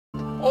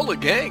Hola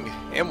gang,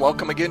 and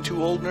welcome again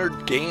to Old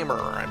Nerd Gamer.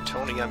 I'm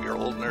Tony, I'm your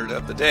old nerd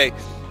of the day.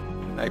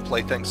 I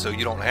play things so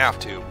you don't have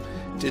to.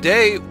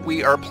 Today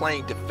we are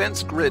playing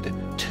Defense Grid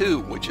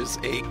 2, which is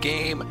a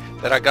game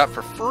that I got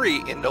for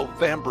free in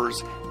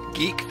November's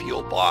Geek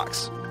Fuel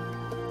box.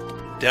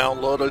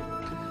 Downloaded,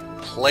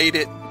 played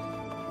it,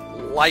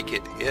 like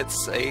it.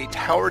 It's a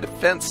tower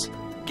defense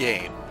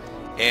game,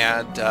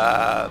 and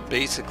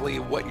basically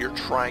what you're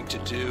trying to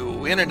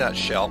do in a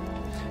nutshell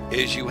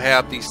is you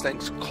have these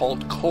things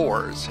called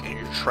cores, and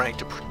you're trying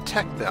to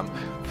protect them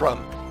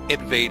from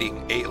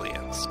invading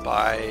aliens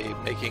by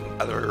making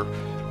other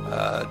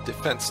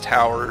defense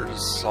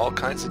towers, all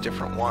kinds of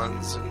different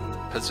ones, and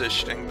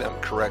positioning them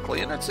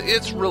correctly. And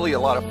it's really a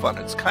lot of fun.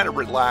 It's kind of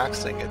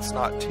relaxing. It's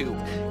not too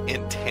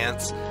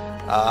intense.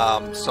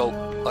 So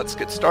let's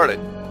get started.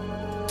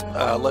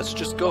 Let's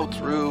just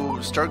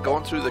start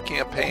going through the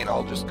campaign.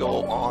 I'll just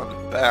go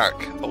on back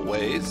a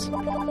ways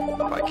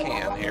if I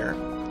can here.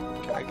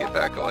 Can I get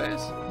back a ways?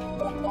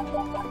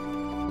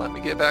 Let me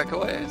get back a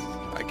ways.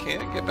 I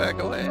can't get back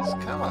a ways.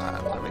 Come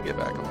on, let me get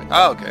back a ways.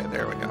 Oh, okay,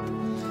 there we go.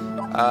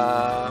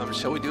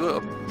 Shall we do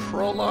a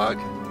prologue?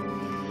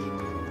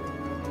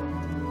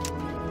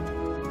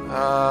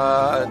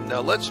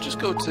 No, let's just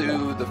go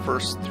to the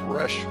first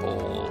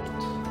threshold.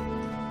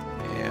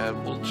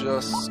 And we'll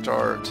just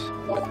start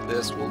with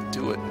this. We'll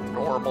do it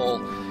normal,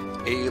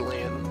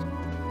 alien,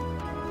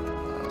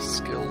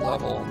 skill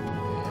level,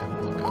 and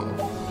we'll go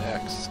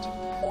next.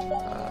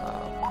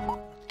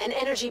 An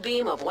energy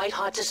beam of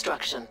white-hot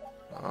destruction.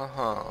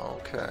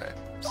 Okay.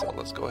 So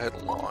let's go ahead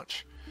and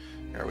launch.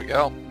 There we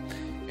go.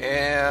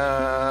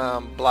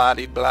 And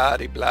blah-de,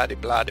 blah-de, blah-de,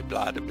 blah-de,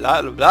 blah-de,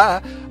 blah-de, blah,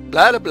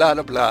 blah-de,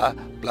 blah-de, blah,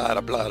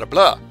 blah-de, blah-de,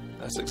 blah.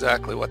 That's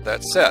exactly what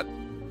that said.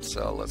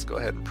 So let's go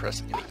ahead and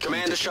press any key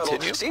Commander to Shuttle,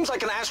 continue. seems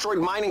like an asteroid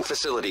mining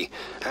facility.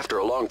 After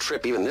a long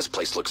trip, even this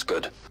place looks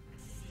good.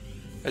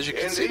 As you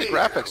can see, the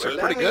graphics are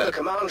pretty good. The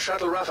command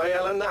shuttle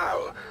Rafaela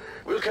now.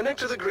 We'll connect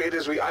to the grid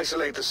as we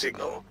isolate the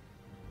signal.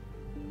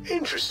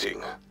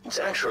 Interesting. It's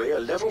actually a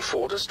level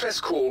 4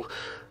 distress call.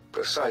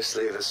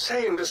 Precisely the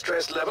same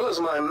distress level as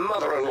my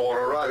mother-in-law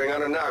arriving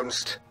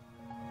unannounced.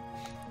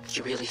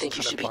 You really think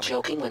you should be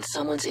joking when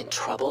someone's in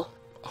trouble?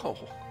 Oh,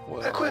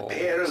 well, A quip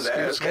here and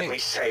there has kept me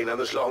sane on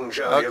this long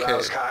journey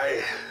around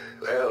Sky.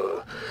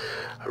 Well,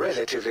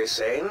 relatively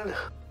sane.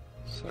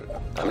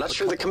 I'm not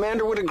sure the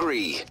commander would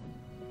agree.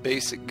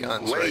 Basic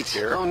guns Wait, right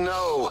here. Oh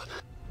no.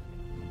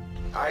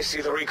 I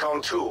see the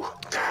recon too.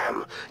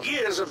 Damn,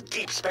 years of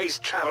deep space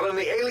travel and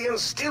the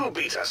aliens still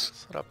beat us.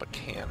 Set up a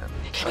cannon.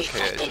 Can we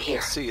fight as them you here?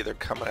 can see, they're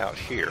coming out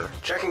here.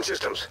 Checking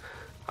systems.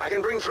 I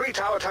can bring 3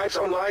 tower types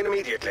online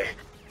immediately.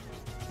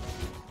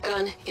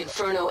 Gun,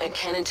 inferno, and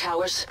cannon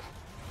towers.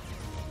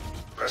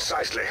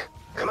 Precisely.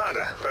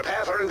 Commander,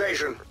 prepare for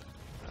invasion.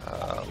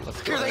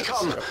 Let's go Here they ahead and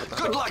come. set up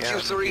another Good luck, you gun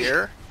three.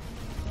 Here.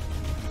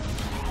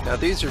 Now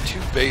these are 2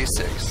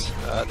 basics.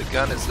 The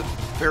gun is the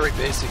very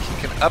basic.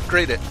 You can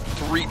upgrade it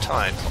 3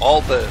 times.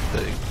 All the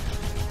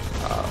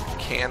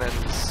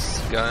cannons,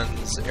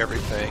 guns,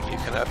 everything, you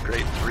can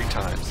upgrade 3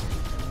 times.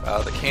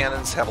 The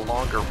cannons have a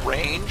longer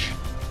range.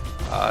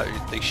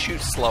 They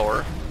shoot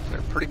slower.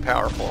 They're pretty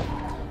powerful.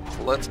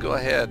 So let's go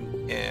ahead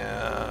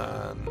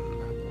and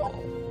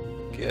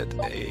get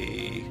an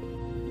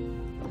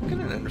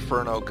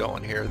inferno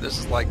going here. This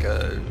is like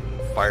a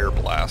fire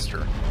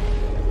blaster,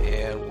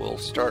 and we'll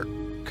start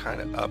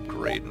kind of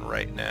upgrading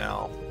right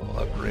now. We'll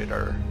upgrade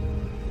our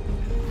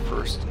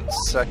first and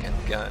second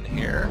gun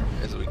here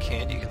as we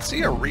can. You can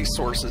see our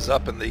resources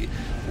up in the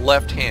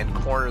left-hand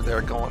corner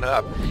there going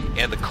up,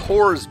 and the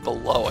core is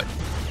below it.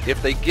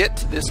 If they get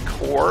to this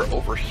core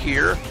over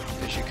here,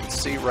 as you can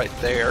see right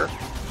there,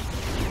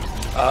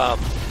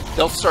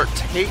 they'll start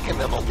taking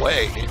them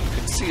away, and you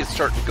can see it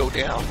starting to go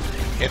down.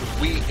 And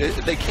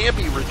they can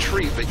be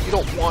retrieved, but you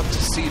don't want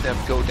to see them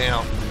go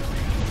down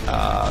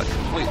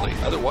completely.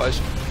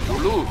 Otherwise, you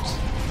lose.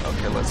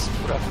 Okay, let's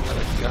put up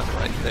another gun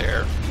right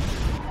there.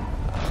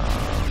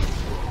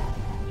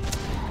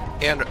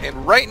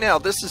 And right now,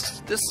 this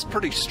is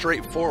pretty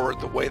straightforward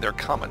the way they're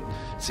coming.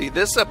 See,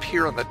 this up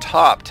here on the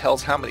top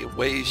tells how many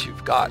waves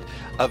you've got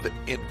of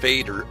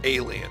invader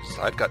aliens.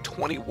 I've got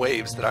 20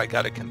 waves that I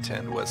got to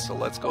contend with, so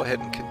let's go ahead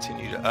and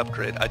continue to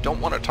upgrade. I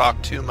don't want to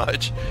talk too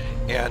much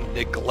and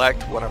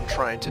neglect what I'm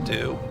trying to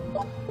do.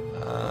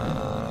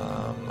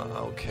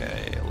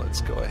 Okay,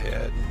 let's go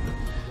ahead.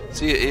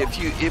 See, if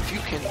you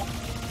can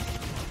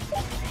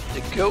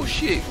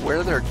negotiate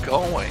where they're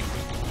going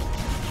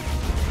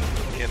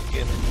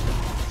in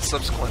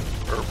subsequent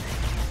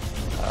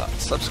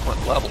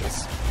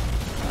levels,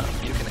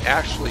 you can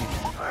actually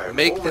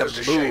make them almost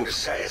ashamed move to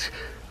say it,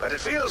 but it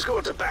feels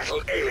good to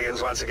battle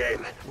aliens once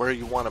again. where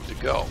you want them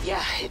to go.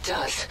 Yeah, it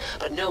does.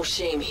 But no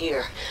shame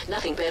here.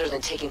 Nothing better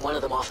than taking one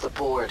of them off the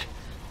board.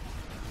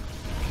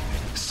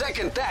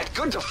 Second that.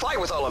 Good to fight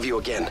with all of you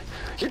again.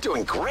 You're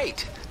doing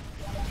great.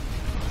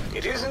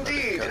 It is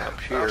indeed. Come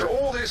up here. After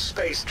all this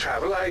space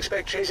travel, I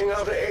expect chasing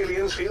after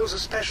aliens feels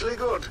especially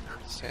good.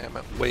 See, I'm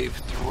at wave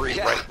 3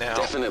 Yeah, right now.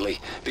 definitely.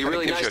 Be Kinda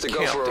really gives nice you to a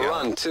go for a countdown.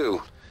 run,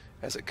 too.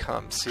 as it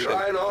comes. See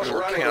Try the not little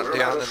running for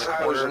countdown about in the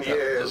corner, 1,000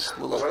 years. those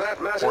Or little for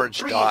that matter, orange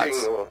breathing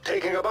dots. or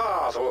taking a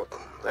bath. Or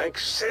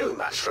thanks so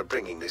much for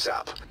bringing this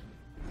up.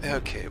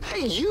 Okay.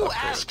 Hey, you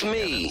upgrade asked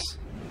me!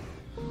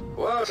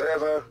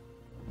 Whatever.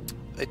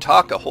 They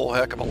talk a whole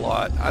heck of a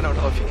lot. I don't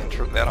know if you can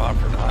turn that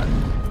off or not.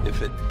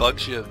 If it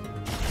bugs you,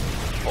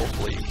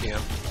 hopefully you can.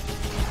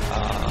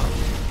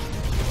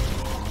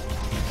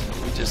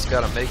 So we just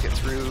got to make it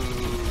through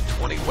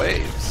 20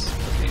 waves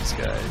of these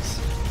guys.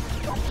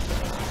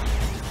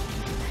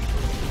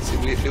 See,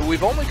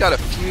 we've only got a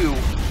few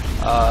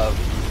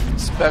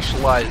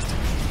specialized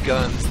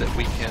guns that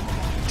we can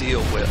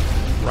deal with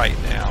right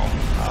now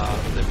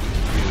that we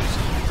can use.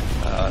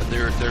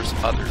 There's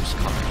others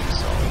coming,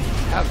 so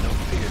have no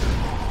fear.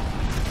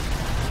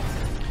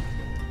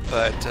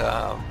 But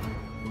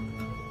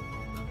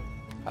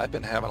I've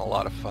been having a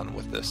lot of fun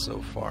with this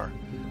so far.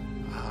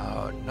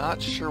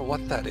 Not sure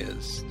what that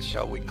is.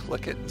 Shall we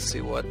click it and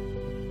see what...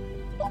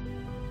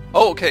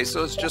 Oh, okay,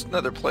 so it's just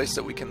another place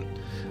that we can...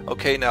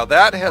 Okay, now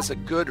that has a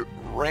good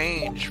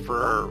range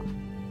for...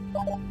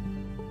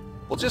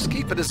 We'll just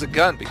keep it as a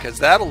gun because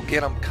that'll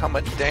get them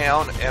coming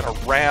down and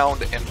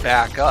around and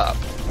back up.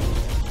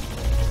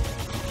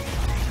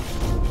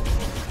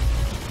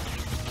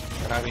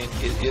 And I mean,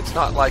 it's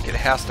not like it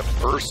has to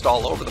burst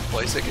all over the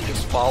place. It can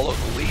just follow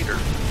the leader,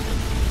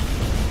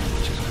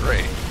 which is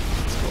great.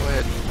 Let's go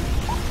ahead and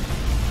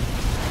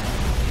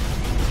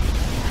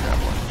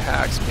travel in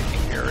packs,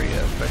 picking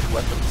area, affect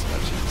weapons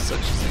such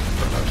as the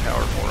Inferno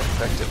Tower more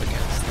effective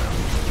against them.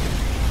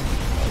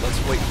 Let's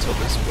wait until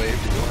this wave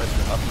to go ahead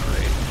and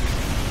upgrade.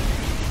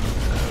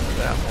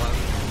 That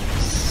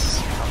one's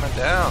coming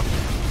down.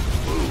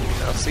 Ooh,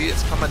 now see,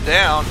 it's coming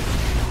down.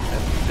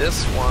 And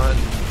this one,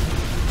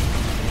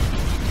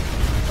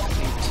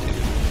 need to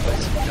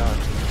place a gun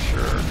for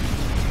sure.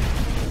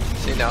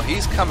 See, now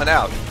he's coming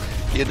out.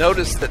 You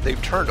notice that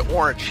they've turned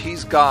orange.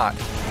 He's got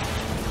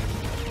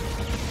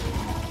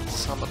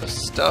some of the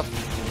stuff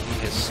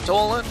he has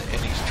stolen,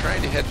 and he's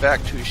trying to head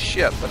back to his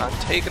ship, but I'm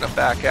taking him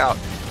back out.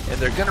 And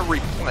they're going to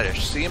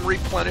replenish. See him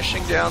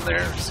replenishing down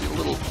there? See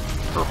little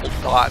purple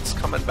dots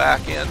coming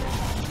back in?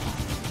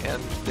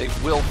 And they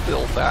will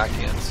fill back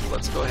in. So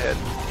let's go ahead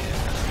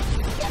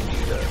and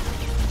continue to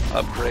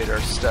upgrade our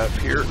stuff.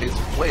 Here is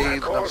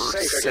wave number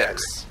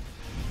 6.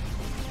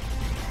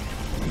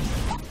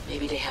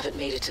 Maybe they haven't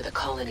made it to the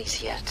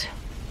colonies yet.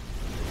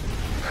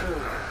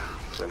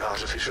 An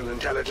artificial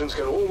intelligence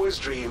can always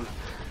dream.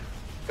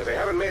 If they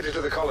haven't made it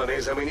to the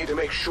colonies, then we need to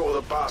make sure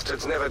the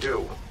bastards never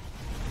do.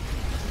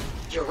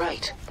 You're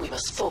right. We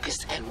must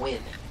focus and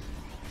win.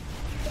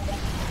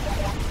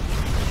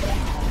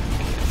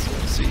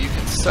 So you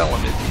can sell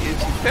them. If you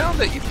found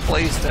that you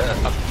placed a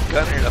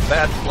gun in a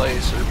bad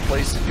place, or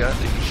placed a gun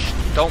that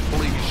you don't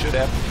believe you should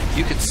have,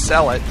 you can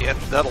sell it, and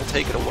that'll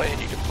take it away, and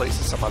you can place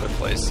it some other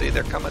place. See,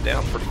 they're coming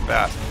down pretty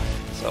fast.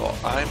 So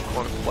I'm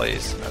going to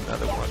place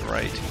another one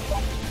right.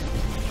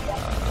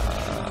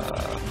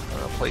 I'm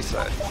going to place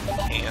a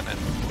cannon,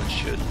 which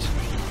should...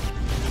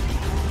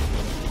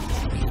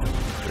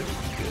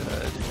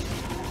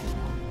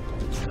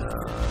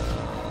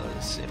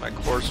 Let's see, my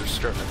cores are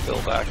starting to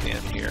fill back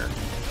in here.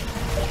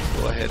 Let's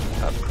go ahead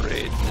and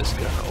upgrade this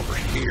gun over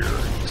here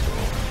until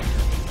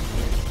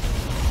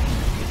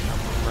we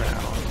come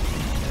around.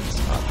 It's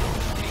not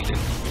really needed.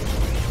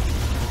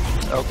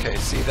 Okay,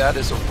 see, that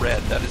is a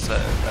red. That is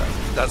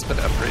that's been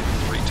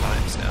upgraded 3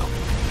 times now.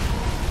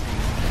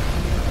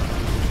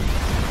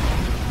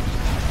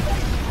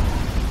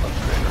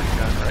 Upgrade our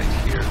gun right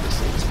here. This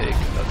will take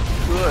a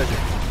good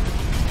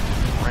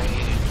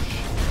range.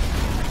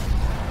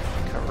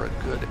 Cover a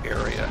good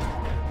area.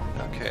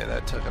 Okay,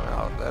 that took him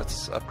out.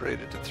 That's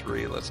upgraded to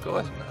 3. Let's go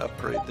ahead and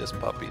upgrade this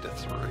puppy to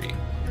 3.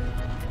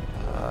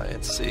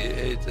 And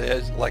see,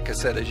 like I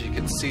said, as you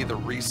can see, the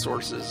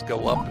resources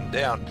go up and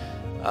down.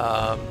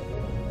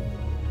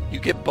 You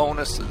get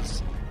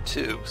bonuses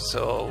too,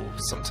 so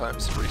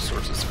sometimes the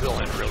resources fill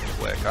in real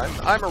quick.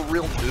 I'm a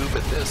real noob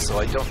at this, so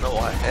I don't know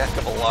a heck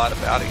of a lot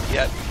about it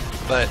yet,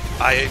 but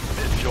I'm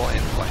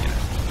enjoying playing it.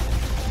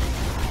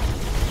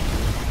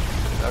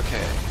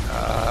 Okay,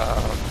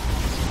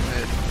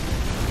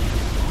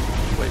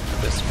 wait for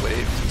this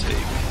wave to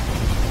take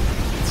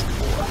its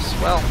course.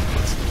 Well,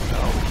 no,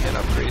 we can't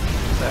upgrade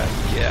that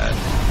yet.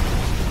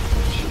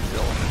 It should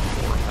fill in at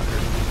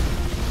 400.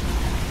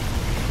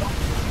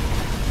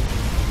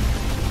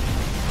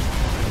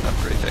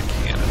 Upgrade that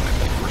cannon. I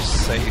think we're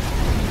safe.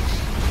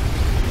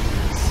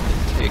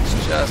 It takes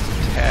just a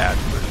tad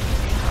for it to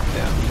come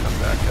down and come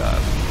back up.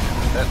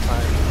 At that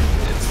time,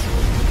 it's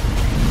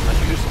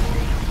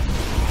unusable.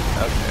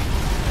 Okay,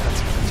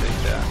 that's going to take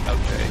that.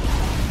 Okay,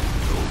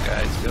 cool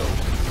guys, go.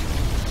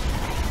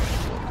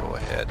 We'll go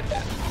ahead and...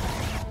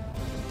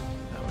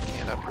 No, we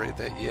can't upgrade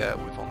that yet.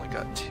 We've only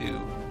got 2.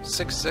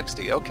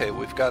 660. Okay,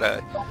 we got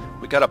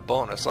a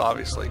bonus,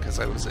 obviously, because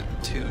I was at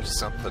 2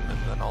 something, and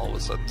then all of a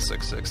sudden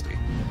 660.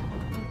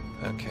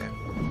 Okay.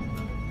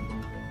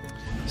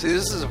 See,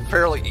 this is a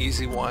fairly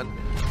easy one.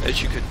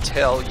 As you can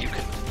tell, you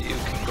can you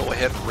can go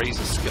ahead and raise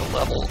a skill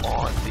level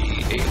on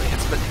the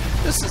aliens. But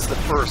this is the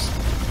first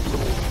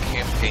little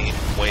campaign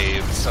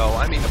wave, so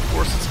I mean, of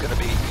course, it's going to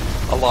be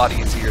a lot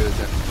easier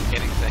than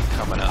anything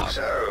coming up.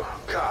 So,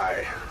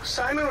 Kai,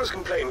 Simon was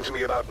complaining to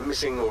me about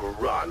missing a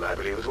run, I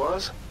believe it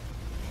was.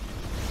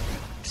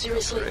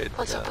 Seriously? Great,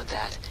 What's up with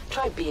that?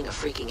 Try being a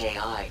freaking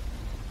AI.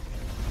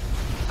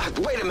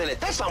 Wait a minute,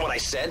 that's not what I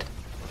said.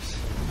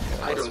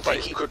 I don't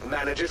think he could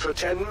manage it for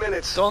 10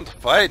 minutes. Don't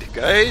fight,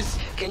 guys.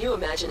 Can you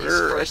imagine his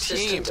We're a first team.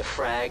 system to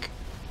frag?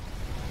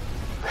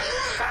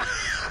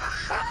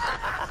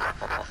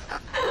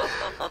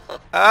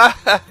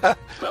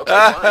 Okay,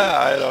 fine.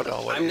 I don't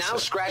know what I'm he now said.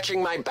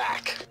 scratching my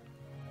back.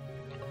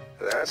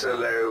 That's a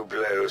low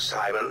blow,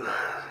 Simon.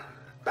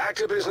 Back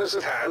to business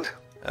at hand.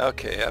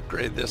 Okay,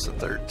 upgrade this a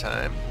third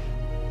time.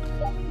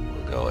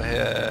 We'll go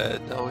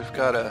ahead. No, we've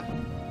got a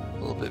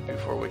little bit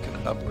before we can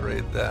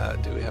upgrade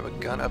that. Do we have a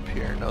gun up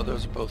here? No,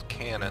 those are both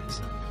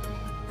cannons.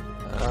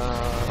 We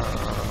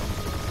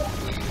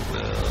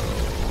will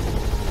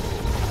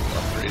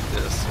upgrade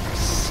this in a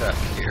sec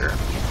here.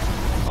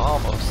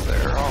 Almost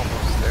there,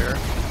 almost there.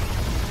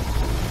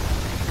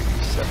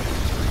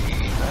 73,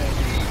 90,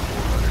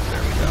 400,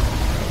 there we go.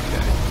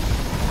 Okay.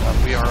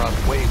 We are on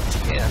wave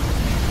 10 of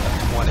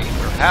 20.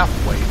 We're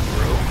halfway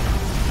through.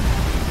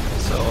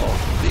 So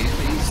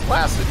these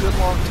last a good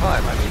long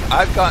time. I mean,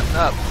 I've gotten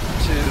up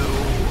to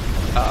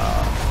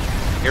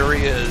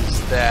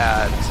areas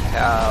that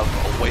have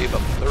a wave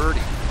of 30.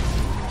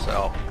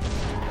 So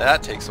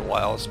that takes a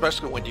while,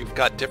 especially when you've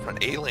got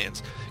different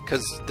aliens,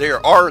 because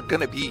there are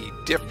going to be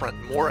different,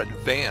 more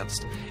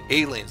advanced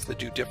aliens that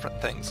do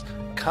different things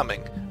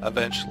coming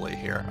eventually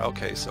here.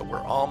 Okay, so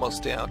we're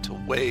almost down to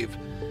wave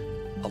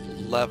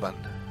 11.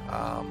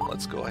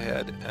 Let's go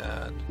ahead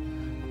and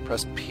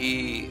press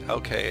P.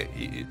 Okay,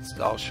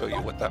 I'll show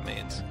you what that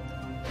means.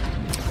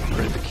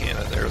 Upgrade the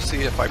cannon there.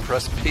 See, if I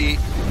press P,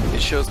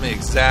 it shows me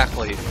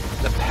exactly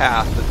the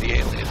path that the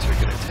aliens are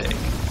going to take.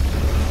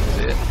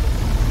 See it?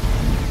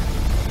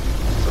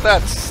 So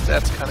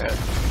that's kind of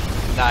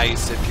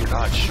nice if you're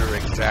not sure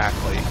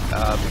exactly,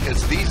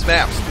 because these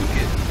maps do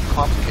get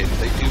complicated.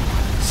 They do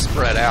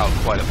spread out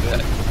quite a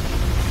bit.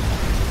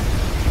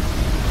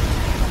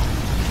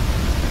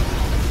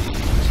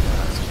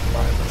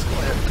 Let's go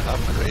ahead and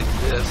upgrade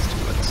this to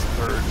its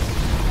third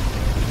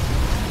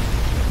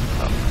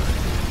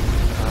upgrade.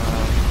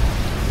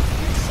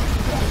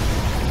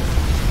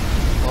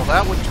 Well,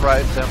 that would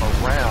drive them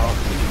around.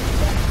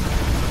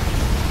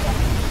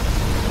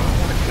 I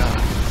want a gun.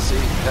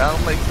 See,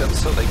 that'll make them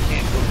so they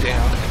can't go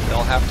down, and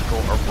they'll have to go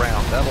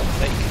around. That'll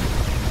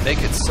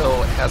make it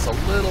so it has a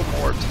little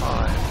more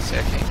time. See,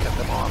 I can't get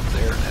them off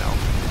there now.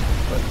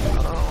 But,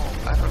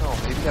 I don't know.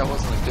 Maybe that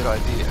wasn't a good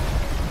idea.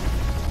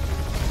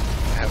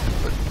 I have to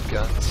put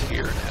guns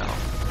here now.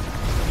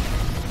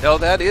 No,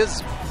 that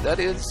is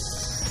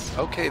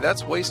okay,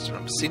 that's wasting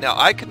them. See, now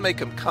I could make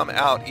them come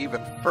out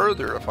even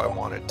further if I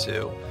wanted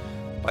to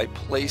by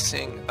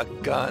placing a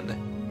gun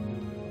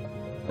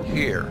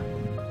here.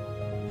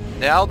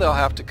 Now they'll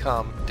have to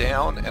come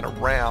down and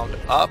around,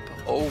 up,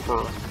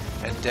 over,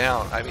 and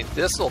down. I mean,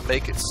 this will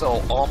make it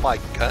so all my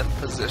gun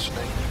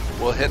positioning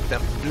will hit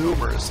them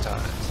numerous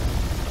times.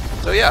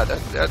 So yeah,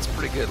 that's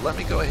pretty good. Let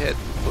me go ahead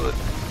and put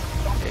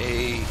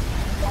a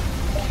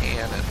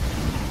cannon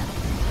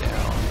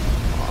down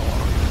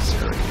along this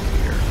area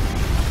here.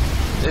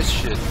 This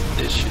should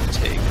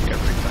take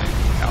everything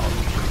out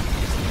pretty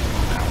easily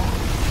from now on.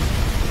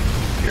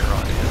 Here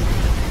on in.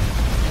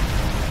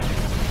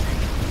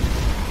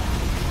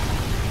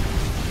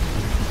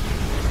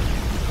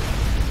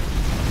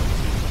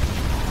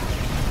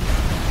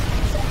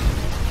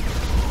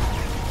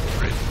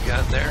 Right,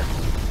 gun there.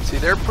 See,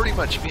 they're pretty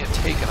much being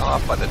taken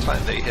off by the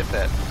time they hit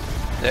that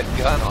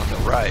gun on the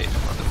right,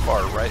 on the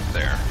far right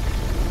there.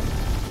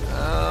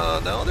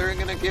 No, they're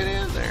going to get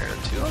in there.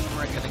 Two of them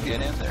are going to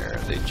get in there.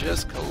 They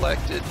just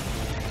collected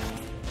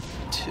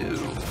two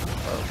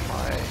of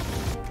my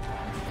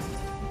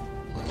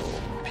little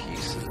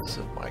pieces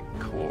of my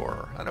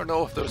core. I don't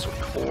know if those were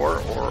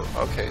core or...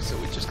 Okay, so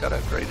we just got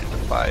upgraded to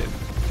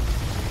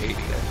 580. I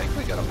think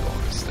we got a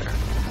bonus there.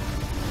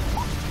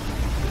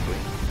 Did we?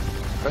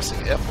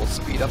 Pressing F will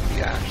speed up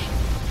the action.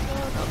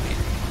 Not neat.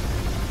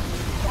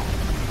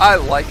 I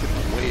like it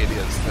the way it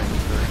is. Thank you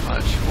very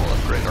much. We'll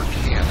upgrade our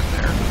cannon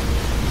there.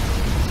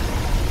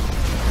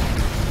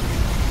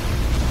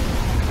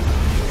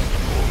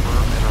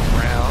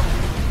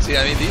 See, I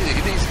mean,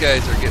 these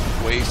guys are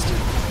getting wasted.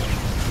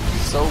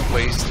 So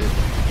wasted.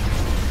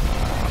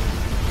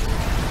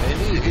 I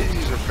mean,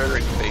 these are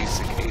very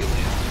basic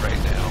aliens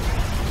right now.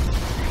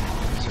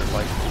 These are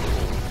like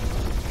little...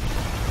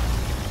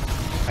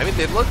 I mean,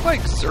 they look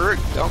like Zerg,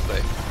 don't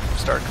they?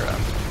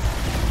 StarCraft.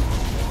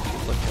 If you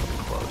look at them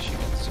close, you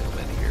can zoom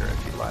in here if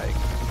you like.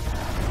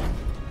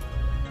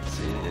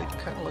 See, they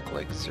kind of look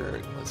like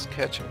Zerg. Let's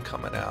catch them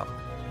coming out.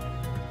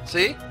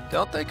 See?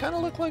 Don't they kind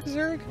of look like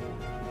Zerg?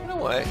 In a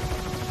way.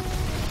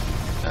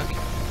 Okay.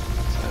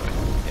 So,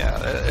 yeah,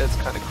 it's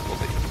kind of cool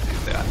that you can do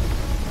that.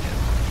 Yeah.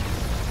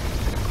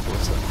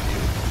 Close up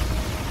view.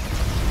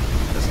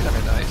 That's kind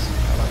of nice.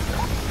 I like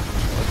that.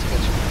 Let's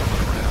get you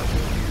coming around.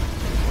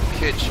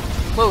 Catch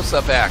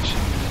close-up action.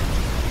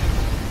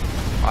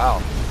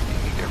 Wow, you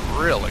can get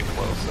really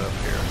close up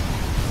here.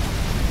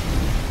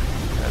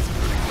 That's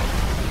pretty cool.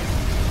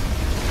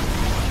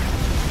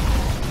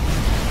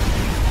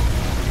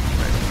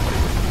 Trying to play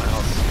with the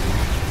mouse.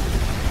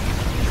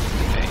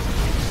 Okay.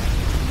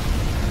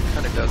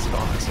 Kind of does it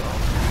on its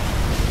own.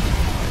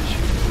 As you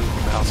move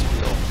the mouse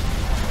wheel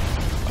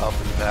up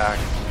and back.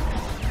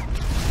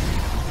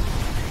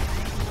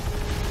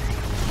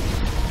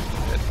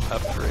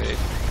 Upgrade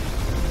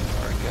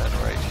our gun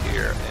right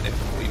here, and if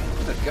we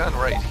put a gun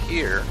right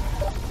here,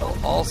 we'll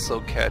also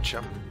catch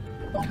them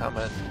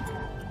coming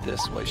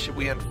this way. Should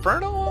we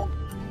Inferno them?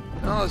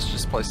 No, let's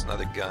just place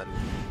another gun.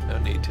 No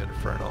need to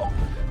Inferno.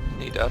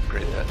 Need to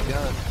upgrade that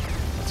gun.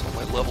 That's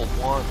only level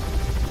 1.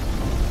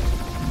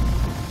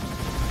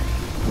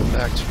 Go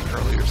back to an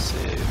earlier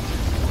save.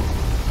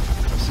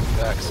 Press the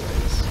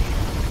backspace.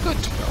 Good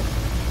to know.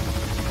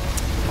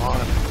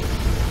 On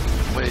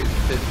wave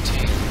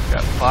 15. We've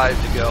got 5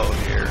 to go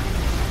here.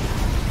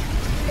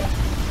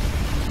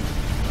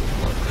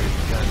 We'll upgrade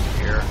the gun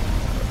here.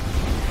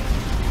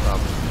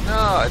 No,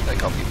 I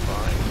think I'll be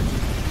fine.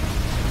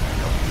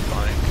 I'll be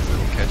fine because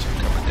it'll catch him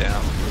coming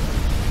down.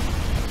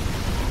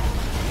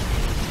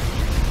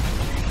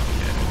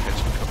 Yeah, it'll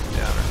catch him coming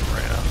down and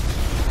around.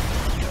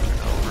 Turn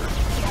over.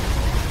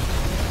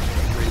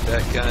 Upgrade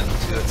that gun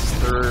to its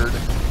third.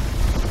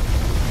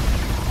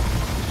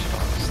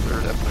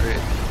 Third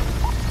upgrade.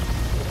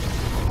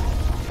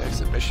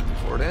 Exit mission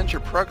before it ends.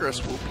 Your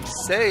progress will be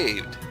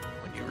saved.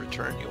 When you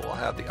return, you will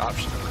have the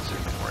option of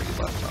resuming where you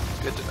left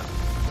off. Good to know.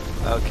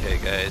 Okay,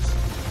 guys.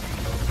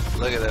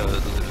 Look at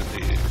those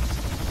dudes.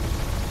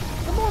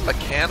 They're more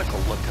mechanical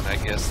looking, I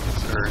guess, than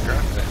Zerg,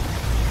 aren't they?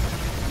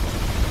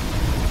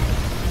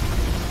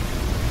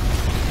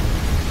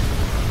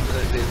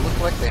 They look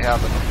like they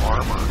have an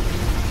armor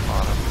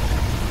on them.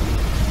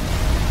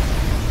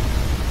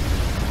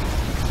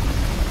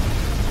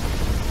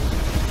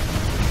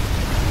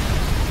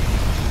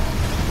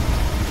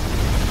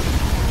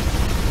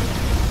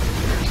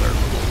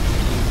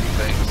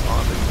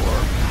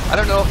 I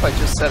don't know if I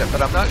just said it,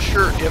 but I'm not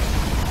sure if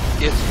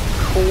it's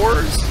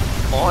cores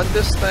on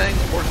this thing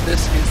or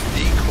this is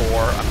the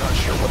core. I'm not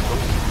sure what the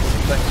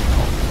things are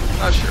called.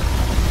 Not sure.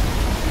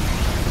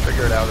 I'll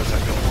figure it out as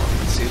I go along.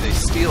 See, they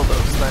steal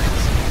those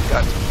things. You've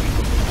got to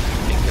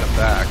keep them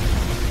back.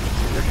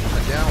 They're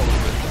coming down a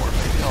little bit more.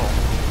 Maybe I'll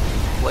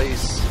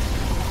place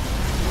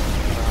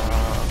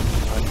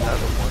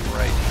another one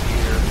right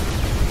here.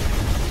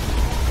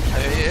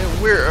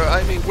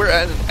 We're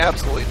at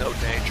absolutely no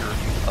danger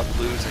of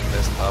losing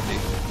this puppy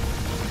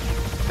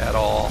at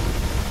all.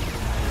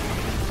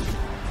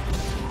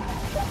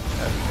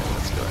 Okay,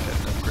 let's go ahead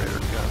and upgrade our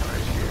gun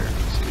right here.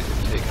 See,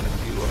 they've taken a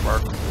few of our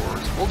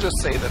cores. We'll just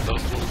say that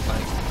those little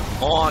things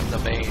on the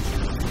main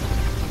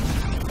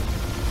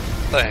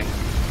thing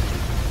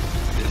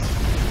is,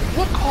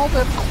 we'll call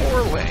them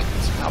core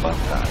lanes. How about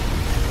that?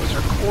 Those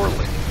are core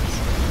lanes.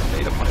 I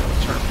made up my own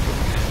term for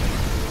them.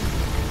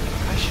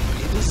 I should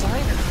be a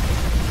designer.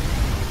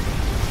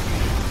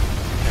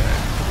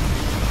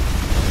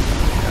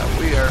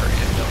 We are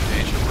in no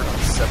danger. We're on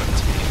 17.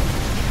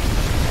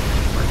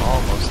 We're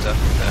almost up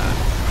to that.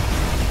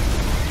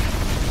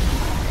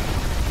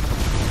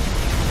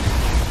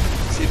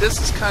 See,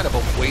 this is kind of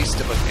a waste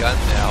of a gun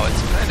now.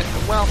 It's kind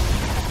of, well,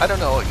 I don't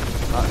know.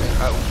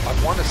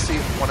 I want to see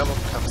if one of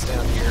them comes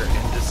down here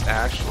and this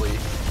actually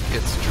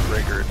gets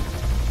triggered.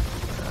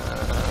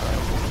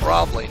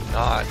 Probably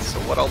not. So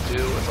what I'll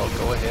do is I'll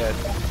go ahead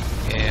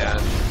and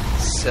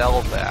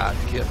sell that,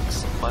 get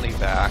some money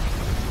back.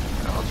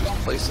 I'll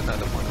just place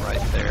another one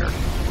right there.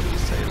 What do you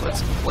say?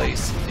 Let's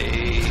place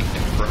a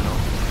Inferno.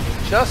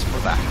 Just for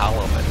the hell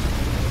of it.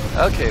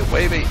 Okay,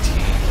 wave 18.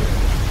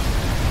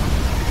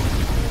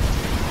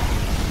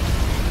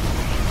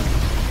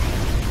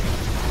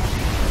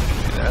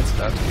 Okay, that's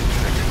about to get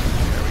triggered.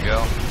 There we go.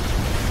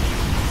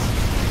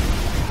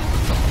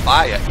 Some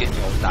fire in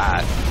your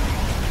dot.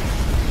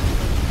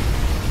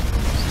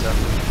 Stuff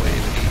with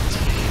wave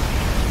 18.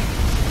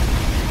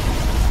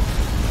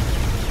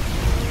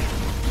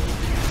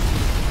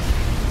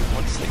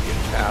 Once they get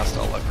past,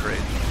 I'll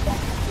upgrade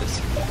this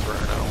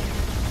Inferno.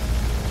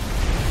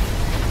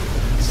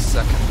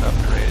 Second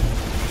upgrade.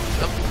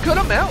 A good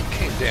amount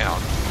came down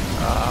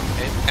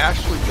and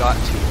actually got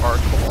to our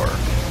core.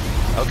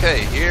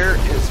 Okay, here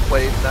is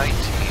wave 19.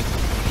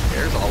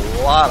 There's a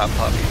lot of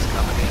puppies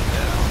coming in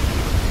now.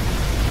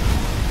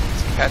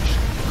 Let's catch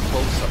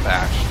close-up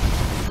action.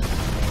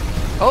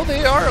 Oh,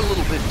 they are a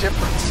little bit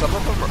different. Some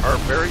of them are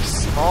very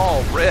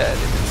small red,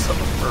 and some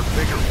of them are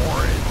bigger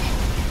orange.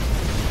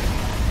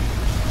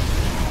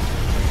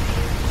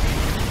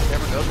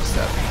 Never noticed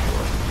that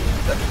before.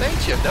 The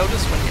things you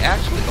notice when you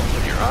actually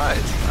open your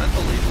eyes.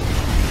 Unbelievable.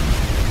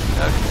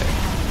 Okay,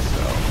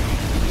 so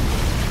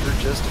we're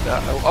just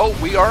about... Oh,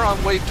 we are on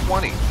wave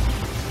 20.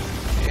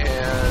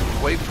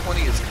 And wave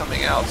 20 is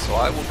coming out, so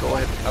I will go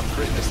ahead and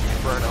upgrade this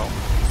Inferno.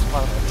 It's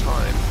about that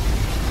time.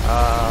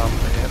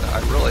 And I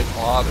really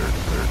bothered.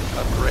 They're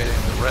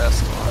upgrading the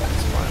rest on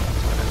its final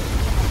time.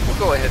 We'll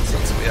go ahead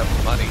since we have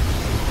the money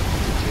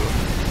to do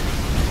it.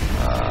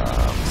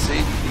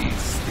 See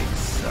these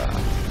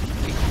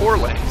core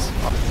lanes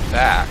on the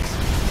backs.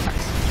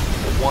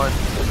 The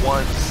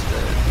ones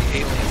the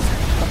aliens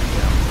took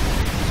them.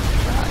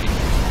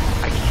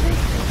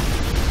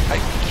 I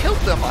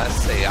killed them. I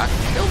say I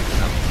killed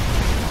them.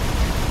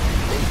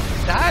 They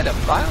died a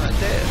violent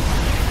death.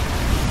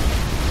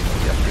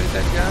 You upgrade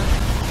that gun?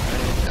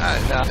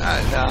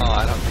 No,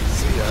 I don't think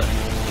so.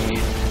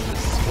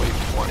 This is wave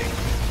 20.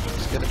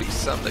 There's going to be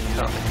some that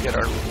come and get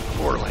our little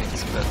core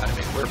lanes, but I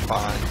mean, we're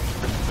fine.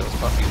 Those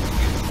puppies,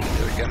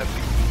 they're going to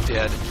be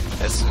dead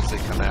as soon as they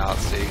come out.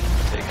 See,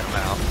 taking them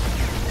out.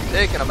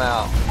 Taking them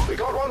out. We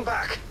got one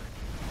back.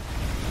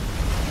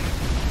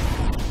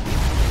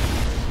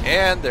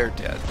 And they're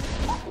dead.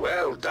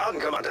 Well done,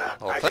 Commander.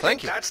 Well, I thank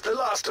think you. That's the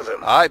last of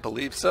them. I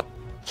believe so.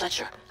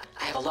 Fletcher,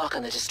 I have a lock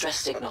on the distress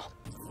signal.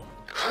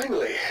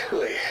 Finally.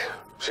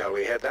 Shall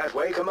we head that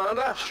way,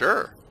 Commander?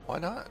 Sure. Why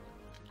not?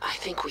 I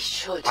think we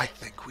should. I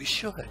think we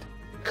should.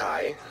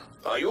 Kai,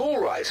 are you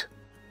all right?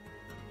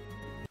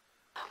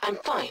 I'm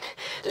fine.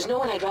 There's no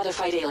one I'd rather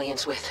fight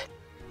aliens with.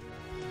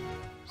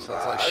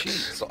 Sounds like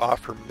she's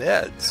off her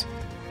meds.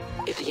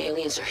 If the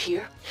aliens are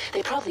here,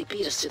 they probably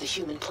beat us to the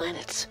human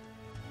planets.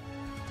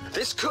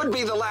 This could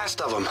be the last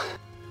of them.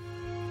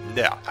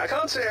 No. I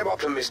can't say I'm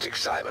optimistic,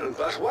 Simon,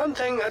 but one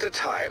thing at a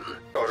time.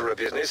 Order of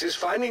business is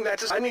finding that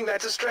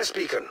distress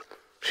beacon.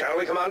 Shall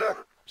we, Commander?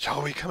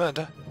 Shall we,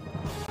 Commander?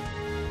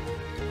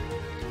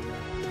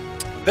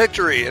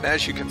 Victory, and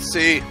as you can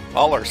see,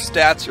 all our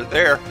stats are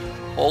there.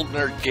 Old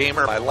Nerd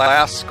Gamer, my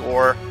last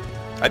score.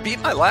 I beat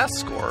my last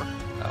score.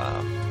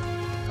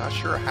 Not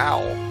sure how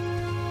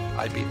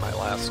I beat my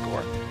last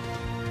score.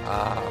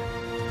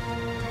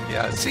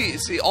 Yeah,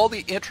 see all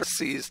the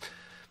intricacies.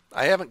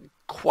 I haven't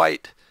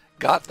quite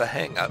got the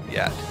hang of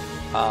yet.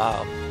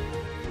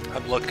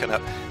 I'm looking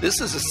up.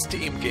 This is a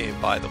Steam game,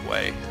 by the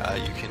way.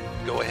 You can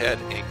go ahead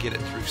and get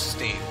it through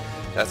Steam.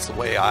 That's the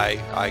way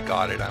I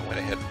got it. I went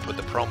ahead and put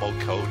the promo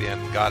code in,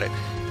 got it,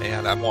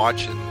 and I'm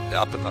watching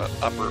up in the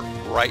upper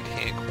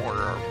right-hand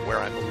corner where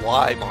I'm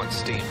live on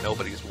Steam.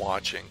 Nobody's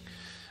watching.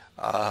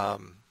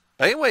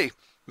 Anyway,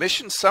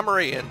 mission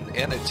summary, and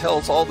it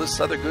tells all this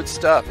other good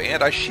stuff.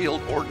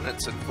 Anti-shield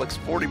ordnance inflicts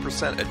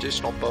 40%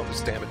 additional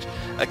bonus damage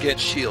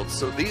against shields.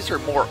 So these are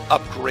more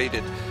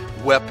upgraded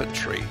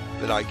weaponry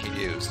that I can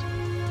use.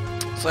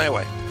 So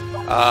anyway,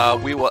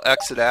 we will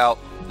exit out.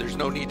 There's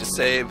no need to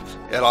save.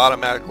 It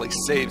automatically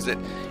saves it.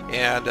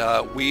 And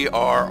we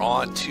are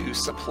on to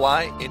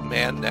Supply in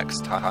Man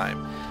next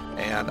time.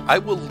 And I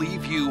will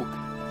leave you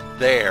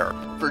there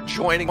for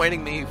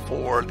joining me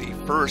for the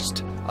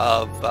first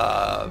of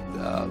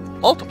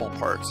multiple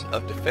parts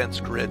of Defense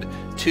Grid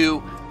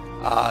 2.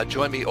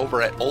 Join me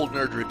over at Old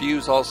Nerd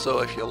Reviews also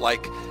if you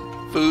like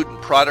food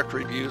and product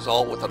reviews,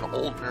 all with an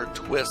Old Nerd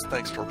twist.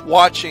 Thanks for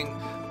watching.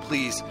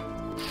 Please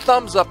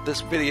thumbs up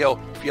this video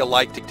if you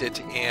liked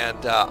it,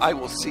 and I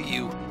will see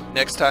you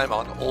next time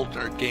on Old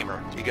Nerd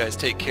Gamer. You guys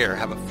take care.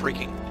 Have a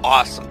freaking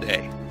awesome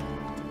day.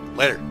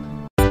 Later.